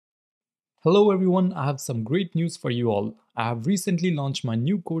Hello everyone, I have some great news for you all. I have recently launched my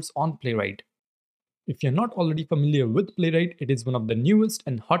new course on Playwright. If you're not already familiar with Playwright, it is one of the newest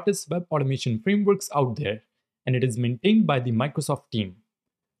and hottest web automation frameworks out there, and it is maintained by the Microsoft team.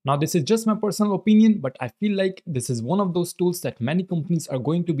 Now, this is just my personal opinion, but I feel like this is one of those tools that many companies are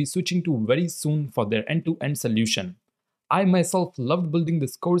going to be switching to very soon for their end-to-end solution. I myself loved building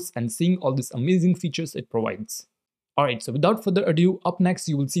this course and seeing all these amazing features it provides. Alright, so without further ado, up next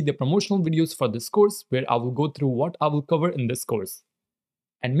you will see the promotional videos for this course where I will go through what I will cover in this course.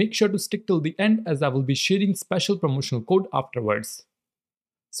 And make sure to stick till the end as I will be sharing special promotional code afterwards.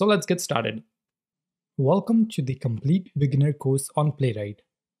 So let's get started. Welcome to the complete beginner course on Playwright.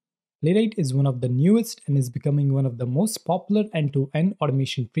 Playwright is one of the newest and is becoming one of the most popular end-to-end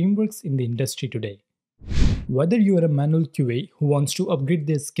automation frameworks in the industry today. Whether you are a manual QA who wants to upgrade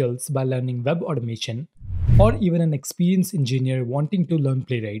their skills by learning web automation, or even an experienced engineer wanting to learn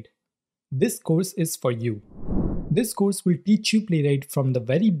Playwright, this course is for you. This course will teach you Playwright from the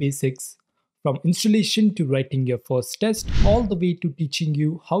very basics, from installation to writing your first test, all the way to teaching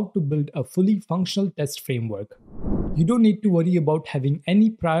you how to build a fully functional test framework. You don't need to worry about having any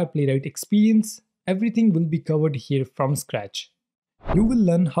prior Playwright experience. Everything will be covered here from scratch. You will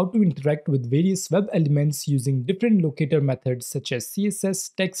learn how to interact with various web elements using different locator methods such as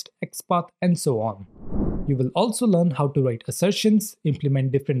CSS, text, XPath, and so on. You will also learn how to write assertions,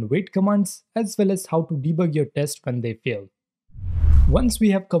 implement different wait commands, as well as how to debug your test when they fail. Once we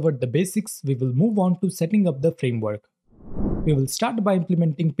have covered the basics, we will move on to setting up the framework. We will start by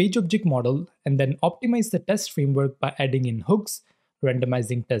implementing page object model and then optimize the test framework by adding in hooks,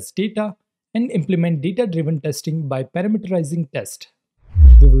 randomizing test data, and implement data-driven testing by parameterizing test.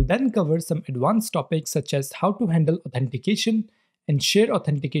 We will then cover some advanced topics such as how to handle authentication and share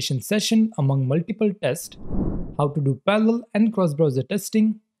authentication session among multiple tests, how to do parallel and cross-browser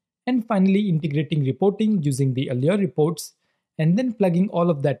testing, and finally integrating reporting using the Allure reports, and then plugging all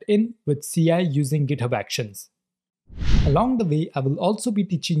of that in with CI using GitHub Actions. Along the way, I will also be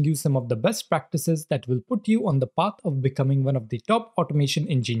teaching you some of the best practices that will put you on the path of becoming one of the top automation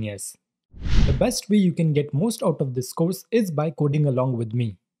engineers. The best way you can get most out of this course is by coding along with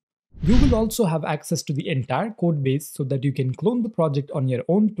me. You will also have access to the entire code base so that you can clone the project on your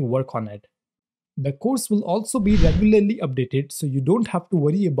own to work on it. The course will also be regularly updated so you don't have to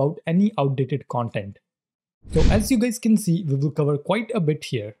worry about any outdated content. So as you guys can see, we will cover quite a bit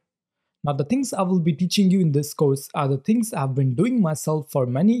here. Now the things I will be teaching you in this course are the things I have been doing myself for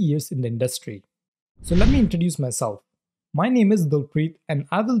many years in the industry. So let me introduce myself. My name is Dilpreet and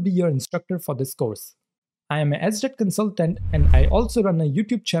I will be your instructor for this course. I am an SDET consultant and I also run a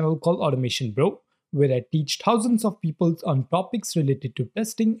YouTube channel called AutomationBro, where I teach thousands of people on topics related to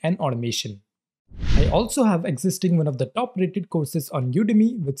testing and automation. I also have existing one of the top rated courses on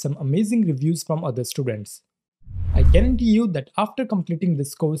Udemy with some amazing reviews from other students. I guarantee you that after completing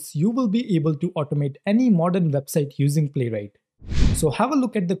this course, you will be able to automate any modern website using Playwright. So have a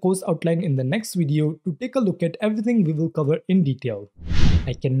look at the course outline in the next video to take a look at everything we will cover in detail.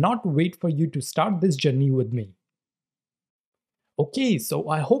 I cannot wait for you to start this journey with me. Okay, so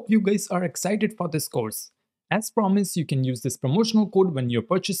I hope you guys are excited for this course. As promised, you can use this promotional code when you're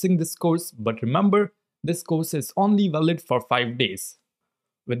purchasing this course, but remember, this course is only valid for 5 days.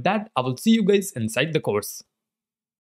 With that, I will see you guys inside the course.